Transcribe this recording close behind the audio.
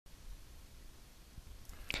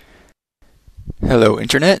Hello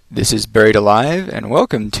Internet, this is Buried Alive, and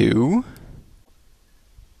welcome to...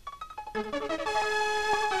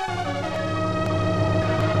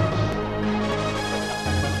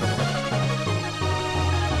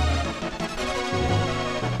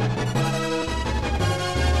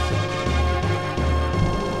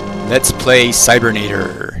 Let's play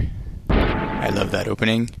Cybernator. I love that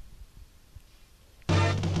opening.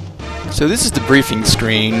 So this is the briefing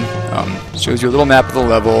screen. Shows you a little map of the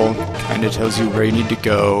level, kind of tells you where you need to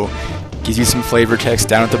go, gives you some flavor text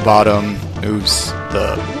down at the bottom, moves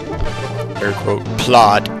the air quote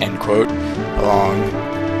plot end quote along.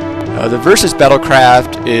 The Versus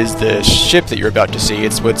Battlecraft is the ship that you're about to see.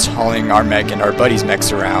 It's what's hauling our mech and our buddies'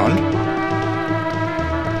 mechs around.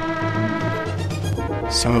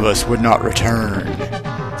 Some of us would not return.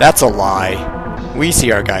 That's a lie. We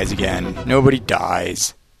see our guys again. Nobody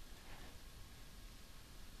dies.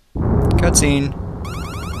 Cutscene.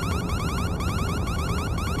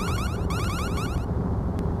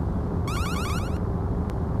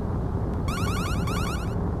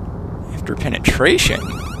 After penetration.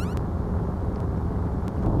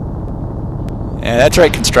 Yeah, that's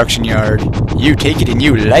right, construction yard. You take it and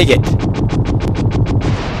you like it. 1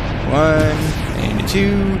 and 2,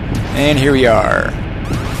 and here we are.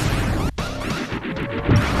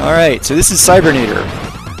 Alright, so this is Cybernator.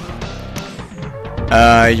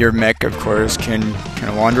 Your mech, of course, can kind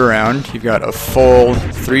of wander around. You've got a full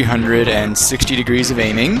 360 degrees of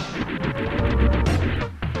aiming. You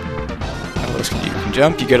can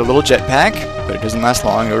jump, you get a little jetpack, but it doesn't last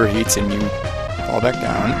long, it overheats and you fall back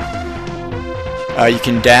down. You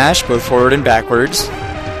can dash both forward and backwards.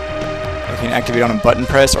 You can activate on a button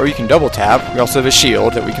press, or you can double tap. We also have a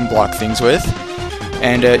shield that we can block things with.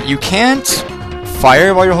 And you can't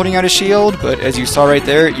fire while you're holding out a shield, but as you saw right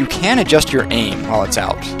there, you can adjust your aim while it's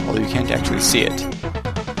out, although you can't actually see it.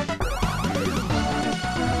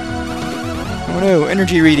 Oh no,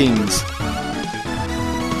 energy readings!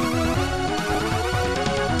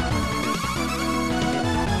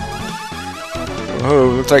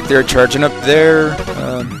 Oh, looks like they're charging up their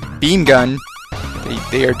beam gun.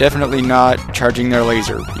 They are definitely not charging their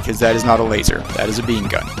laser, because that is not a laser, that is a beam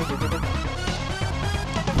gun.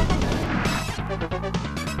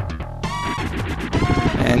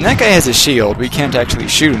 And that guy has a shield. We can't actually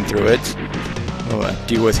shoot him through it. We'll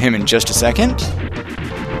deal with him in just a second.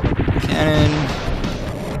 Cannon.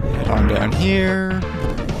 Head on down here.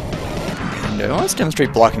 And let's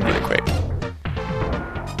demonstrate blocking really quick.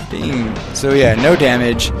 Bing. So yeah, no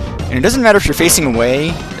damage. And it doesn't matter if you're facing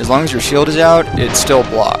away. As long as your shield is out, it still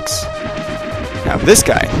blocks. Now this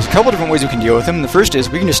guy, there's a couple different ways we can deal with him. The first is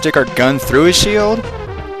we can just stick our gun through his shield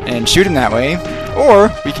and shoot him that way. Or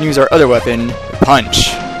we can use our other weapon, punch.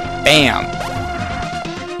 Bam!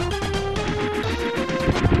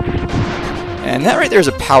 And that right there is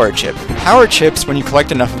a power chip. Power chips, when you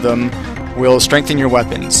collect enough of them, will strengthen your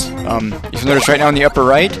weapons. If you notice right now in the upper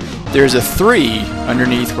right, there's a 3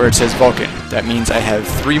 underneath where it says Vulcan. That means I have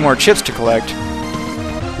 3 more chips to collect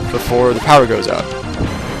before the power goes out.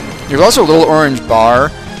 There's also a little orange bar.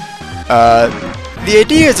 The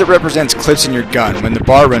idea is it represents clips in your gun. When the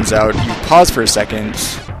bar runs out, you pause for a second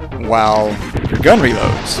while your gun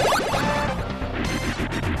reloads.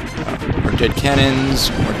 More dead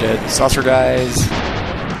cannons, more dead saucer guys. More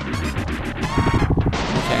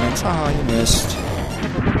cannons, oh, you missed.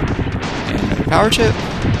 And another power chip.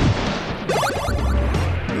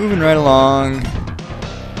 Moving right along.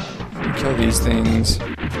 Kill these things.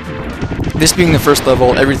 This being the first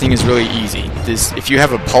level, everything is really easy. If you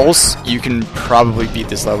have a pulse, you can probably beat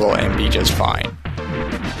this level and be just fine.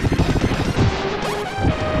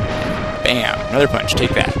 Bam! Another punch.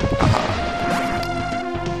 Take that.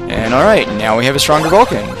 And alright, now we have a stronger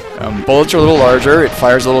Vulcan. Bullets are a little larger, it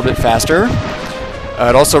fires a little bit faster.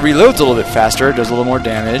 It also reloads a little bit faster, does a little more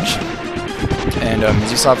damage. And as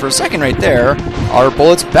you saw for a second right there, our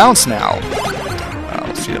bullets bounce now.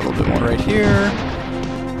 We'll see that a little bit more right here.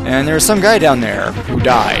 And there's some guy down there who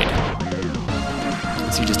died.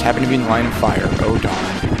 So he just happened to be in the line of fire. Oh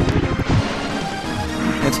darn.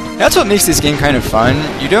 That's what makes this game kind of fun.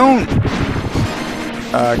 You don't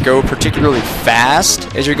go particularly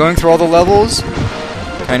fast as you're going through all the levels.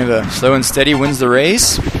 Kind of a slow and steady wins the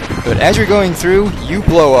race. But as you're going through, you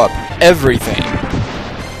blow up everything.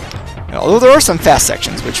 Although there are some fast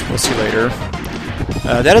sections, which we'll see later.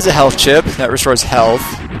 That is a health chip that restores health,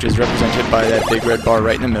 which is represented by that big red bar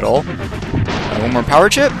right in the middle. One more power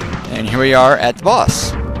chip, and here we are at the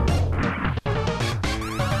boss.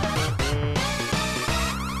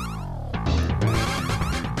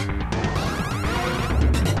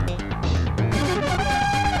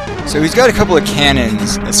 So he's got a couple of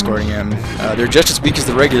cannons escorting him. They're just as weak as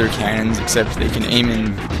the regular cannons, except they can aim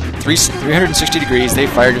in 360 degrees. They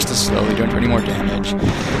fire just as slowly, don't do any more damage.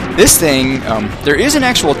 This thing, there is an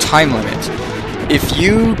actual time limit. If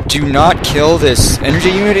you do not kill this energy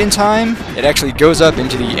unit in time, it actually goes up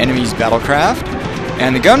into the enemy's battlecraft,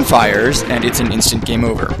 and the gun fires, and it's an instant game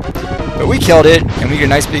over. But we killed it, and we get a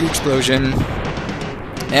nice big explosion,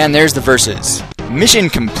 and there's the verses. Mission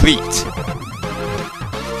complete!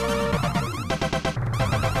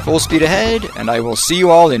 Full speed ahead, and I will see you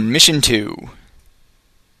all in Mission 2.